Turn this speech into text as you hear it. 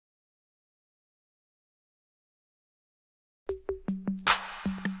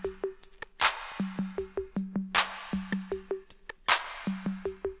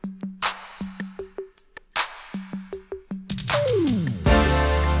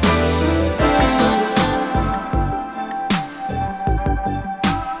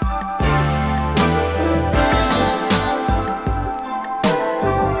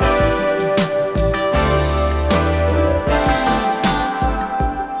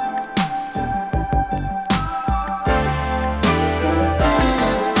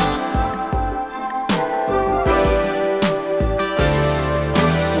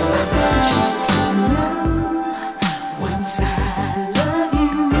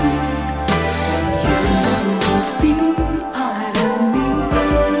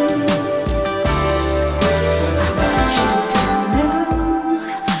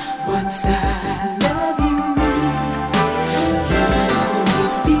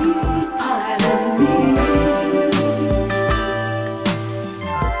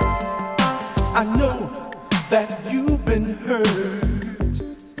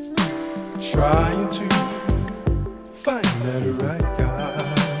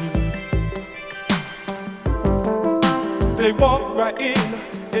They walk right in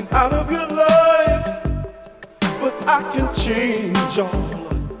and out of your life, but I can change all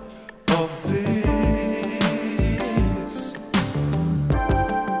of this.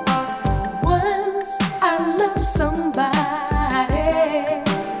 Once I loved somebody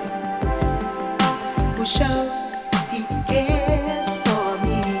who shows he cares for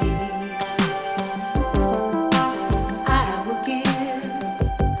me. I will give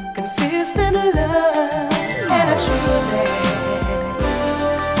consistent love, and I assure that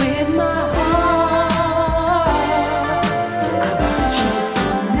with my heart, I want you to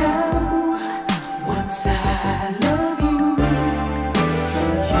know, once I love you,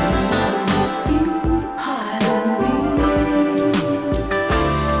 you'll always be part of me.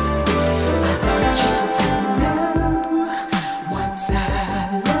 I want you to know, once I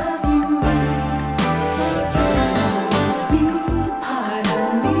love you, you'll always be part of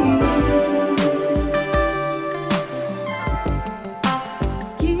me.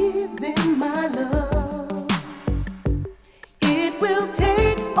 Giving my love, it will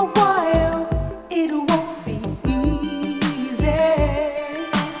take a while, it won't be easy.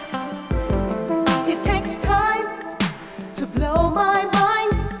 It takes time to blow my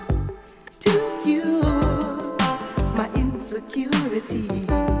mind to you, my insecurity.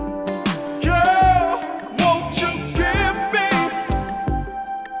 Girl, won't you give me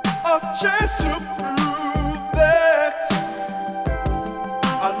a chance to prove that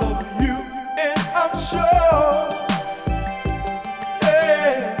I love you, and I'm sure,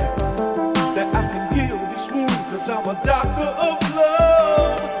 hey, that I can heal this wound, 'cause I'm a doctor of